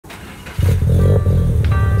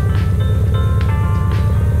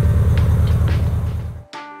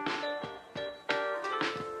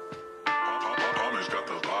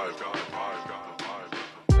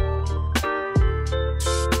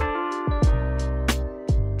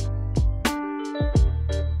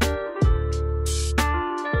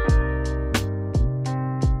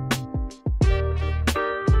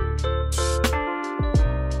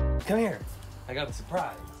What a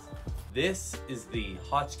surprise. This is the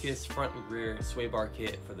Hotchkis front and rear sway bar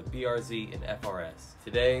kit for the BRZ and FRS.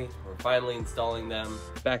 Today, we're finally installing them.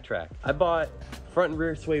 Backtrack. I bought front and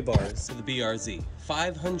rear sway bars for the BRZ.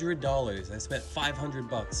 $500. I spent 500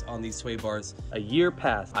 bucks on these sway bars. A year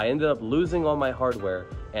passed. I ended up losing all my hardware,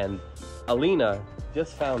 and Alina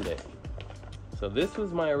just found it. So this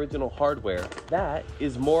was my original hardware. That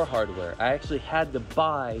is more hardware. I actually had to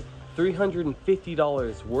buy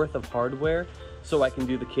 $350 worth of hardware so I can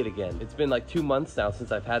do the kit again. It's been like 2 months now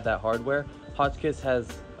since I've had that hardware. Hotchkis has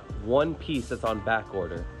one piece that's on back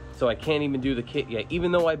order, so I can't even do the kit yet,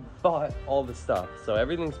 even though I bought all the stuff. So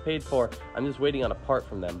everything's paid for. I'm just waiting on a part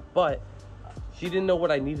from them. But she didn't know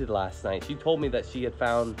what I needed last night. She told me that she had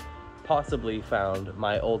possibly found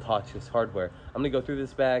my old Hotchkis hardware. I'm gonna go through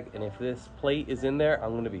this bag, and if this plate is in there,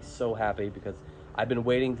 I'm gonna be so happy because I've been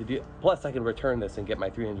waiting to do. Plus, I can return this and get my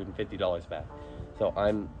 $350 back. So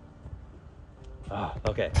I'm. Oh,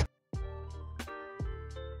 okay.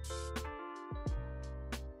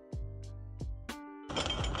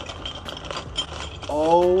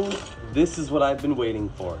 Oh, this is what I've been waiting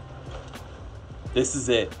for. This is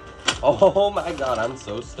it. Oh my God, I'm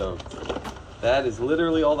so stoked. That is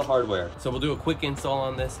literally all the hardware. So we'll do a quick install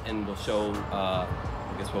on this and we'll show, I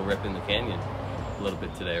guess we'll rip in the canyon a little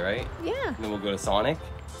bit today, right? Yeah. And then we'll go to Sonic.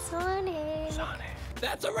 Sonic.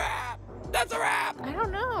 That's a wrap. That's a wrap. I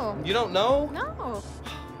don't know. You don't know? No.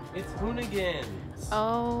 It's Hoonigan's.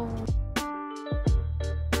 Oh.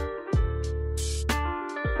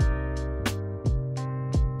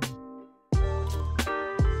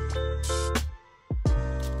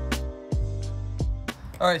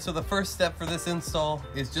 All right, so the first step for this install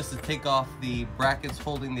is just to take off the brackets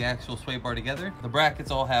holding the actual sway bar together. The brackets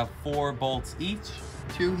all have 4 bolts each,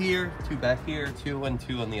 2 here, 2 back here, 2 and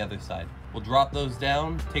 2 on the other side. We'll drop those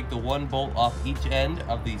down, take the 1 bolt off each end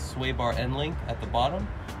of the sway bar end link at the bottom,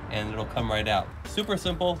 and it'll come right out. Super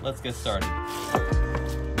simple, let's get started.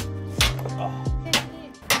 Oh.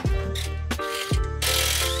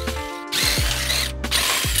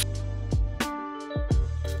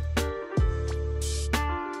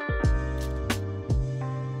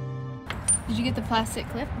 Did you get the plastic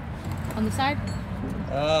clip on the side?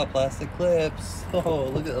 Ah, plastic clips. Oh,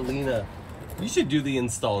 look at Alina. You should do the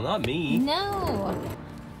install, not me. No.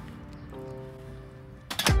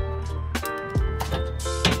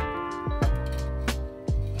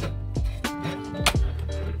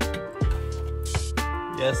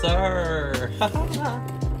 Yes, sir.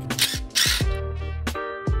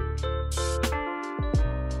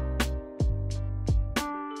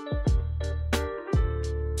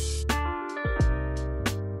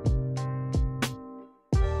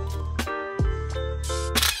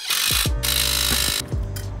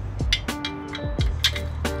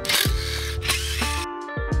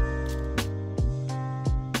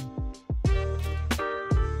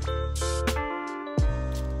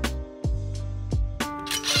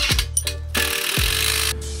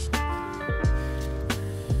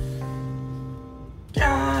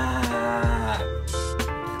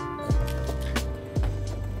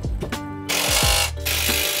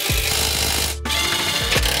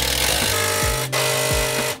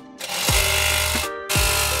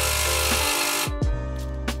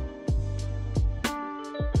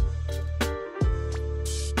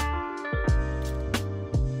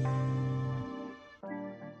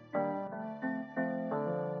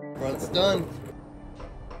 Front's done.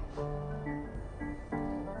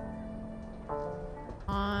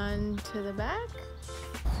 On to the back.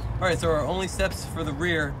 All right, so our only steps for the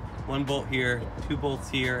rear, 1 bolt here, 2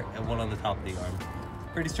 bolts here, and 1 on the top of the arm.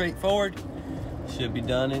 Pretty straightforward. Should be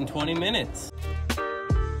done in 20 minutes.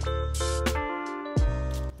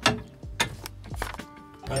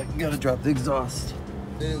 I gotta drop the exhaust.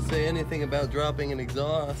 Didn't say anything about dropping an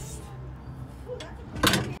exhaust.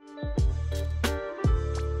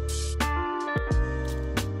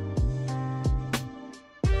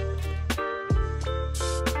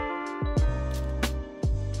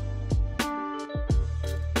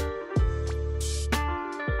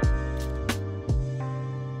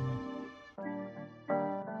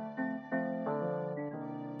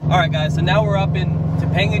 All right, guys, so now we're up in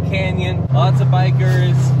Topanga Canyon. Lots of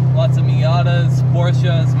bikers, lots of Miatas,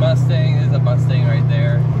 Porsches, Mustang. There's a Mustang right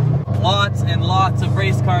there. Lots and lots of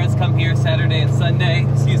race cars come here Saturday and Sunday.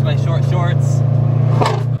 Excuse my short shorts.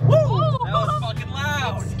 Woo! That was fucking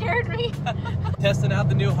loud. It scared me. Testing out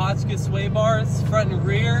the new Hotchkis sway bars, front and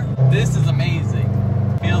rear. This is amazing.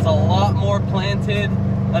 Feels a lot more planted.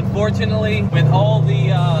 Unfortunately, with all the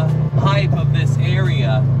hype of this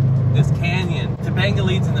area, this canyon. Topanga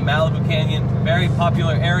leads in the Malibu Canyon, very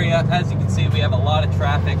popular area. As you can see, we have a lot of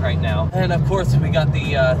traffic right now. And of course, we got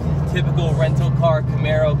the typical rental car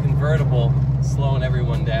Camaro convertible slowing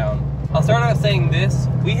everyone down. I'll start out saying this,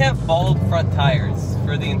 we have bald front tires.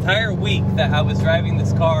 For the entire week that I was driving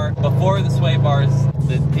this car, before the sway bars,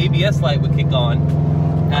 the ABS light would kick on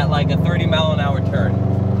at like a 30-mile-an-hour turn.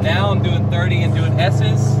 Now I'm doing 30 and doing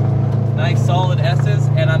S's, nice solid S's,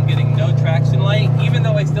 and I'm getting no traction light, even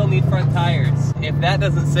though I still need front tires. If that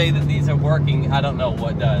doesn't say that these are working, I don't know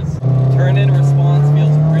what does. Turn-in response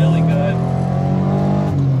feels really good,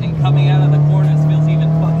 and coming out of the corners feels even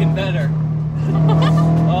fucking better.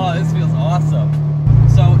 Oh, this feels awesome.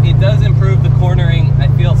 So it does improve the cornering. I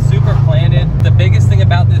feel super planted. The biggest thing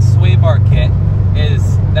about this sway bar kit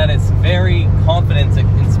is that it's very confidence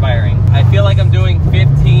inspiring. I feel like I'm doing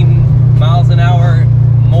 15 miles an hour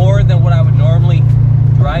more than what I would normally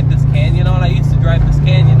drive this Canyon on. I used to drive this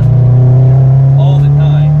Canyon all the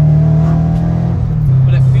time,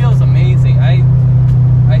 but it feels amazing. I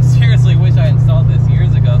seriously wish I installed this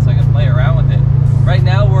years ago so I could play around with it. Right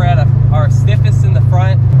now we're at our stiffest in the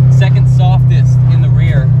front, second softest in the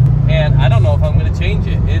rear, and I don't know if I'm going to change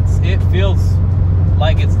it. It feels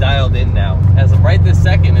like it's dialed in now. As of right this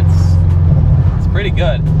second, it's pretty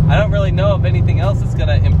good. I don't really know of anything else that's going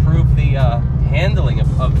to improve the handling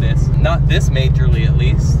of this. Not this majorly, at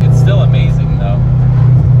least. It's still amazing though.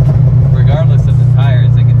 Regardless of the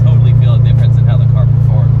tires, I can totally feel a difference in how the car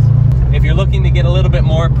performs. If you're looking to get a little bit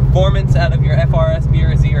more performance out of your FRS,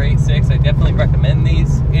 BRZ, or 86, I definitely recommend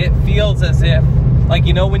these. It feels as if, like,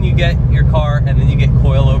 you know when you get your car and then you get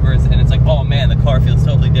coilovers and it's like, oh man, the car feels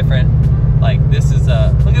totally different. Like, this is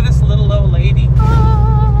look at this little old lady.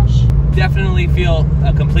 Gosh. Definitely feel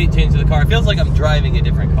a complete change to the car. It feels like I'm driving a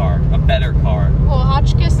different car, a better car. Well,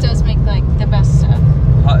 Hotchkis does make like the best stuff.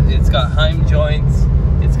 It's got Heim joints.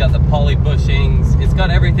 It's got the poly bushings. It's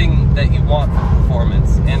got everything that you want for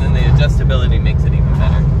performance. And then the adjustability makes it even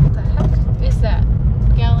better. What the heck is that?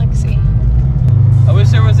 Galaxy. I wish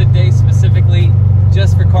there was a day specifically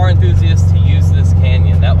just for car enthusiasts to use this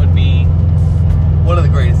Canyon. That would be one of the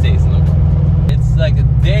greatest days in the world. It's like a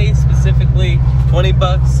day specifically, 20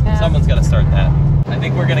 bucks. Yeah. Someone's got to start that. I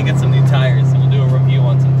think we're going to get some new tires, so we'll do a review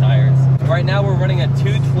on some tires. Right now we're running a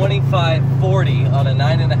 225/40 on a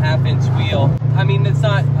 9.5-inch wheel. I mean, it's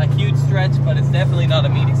not a huge stretch, but it's definitely not a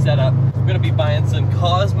meaty setup. We're going to be buying some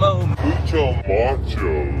Cosmo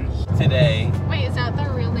Machos today. Wait, is that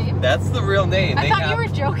their real name? That's the real name. I thought you were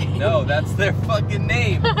joking. No, that's their fucking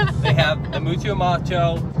name. They have the Mucho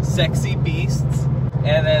Macho, Sexy Beasts,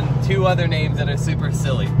 and then 2 other names that are super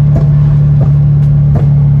silly.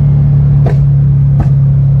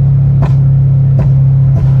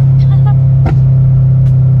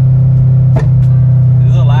 This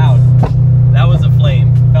is loud. That was a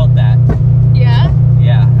flame. Felt that. Yeah?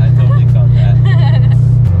 Yeah, I totally felt that.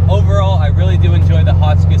 Overall, I really do enjoy the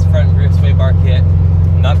Hotchkis front and rear sway bar kit.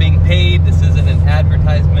 I'm not being paid. This isn't an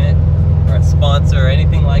advertisement or a sponsor or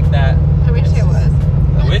anything like that. I wish it was.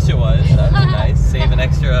 I wish it was. That would be nice. Save an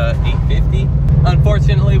extra $8.50.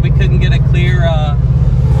 Unfortunately, we couldn't get a clear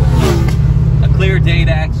day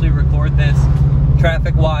to actually record this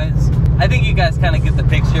traffic-wise. I think you guys kind of get the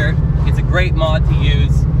picture. It's a great mod to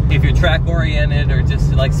use if you're track-oriented or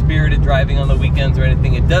just like spirited driving on the weekends or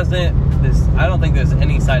anything. It doesn't. I don't think there's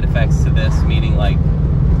any side effects to this. Meaning, like,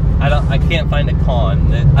 I can't find a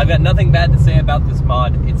con. I've got nothing bad to say about this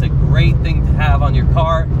mod. It's a great thing to have on your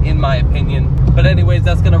car, in my opinion. But anyways,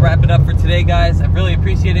 that's gonna wrap it up for today, guys. I really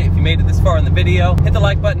appreciate it if you made it this far in the video. Hit the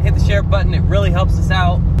like button, hit the share button. It really helps us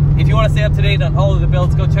out. If you want to stay up to date on all of the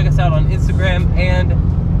builds, go check us out on Instagram and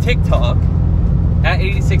TikTok at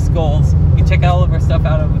 86 Goals. You can check all of our stuff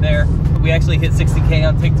out over there. We actually hit 60K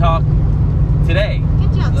on TikTok today.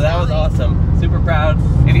 Good job, so that was Sally. awesome. Super proud.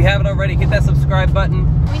 If you haven't already, hit that subscribe button.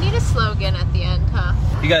 We need a slogan at the end, huh?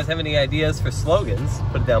 If you guys have any ideas for slogans,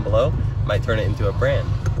 put it down below. Might turn it into a brand.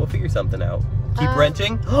 We'll figure something out. Keep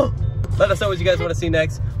wrenching. Let us know what you guys want to see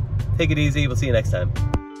next. Take it easy. We'll see you next time.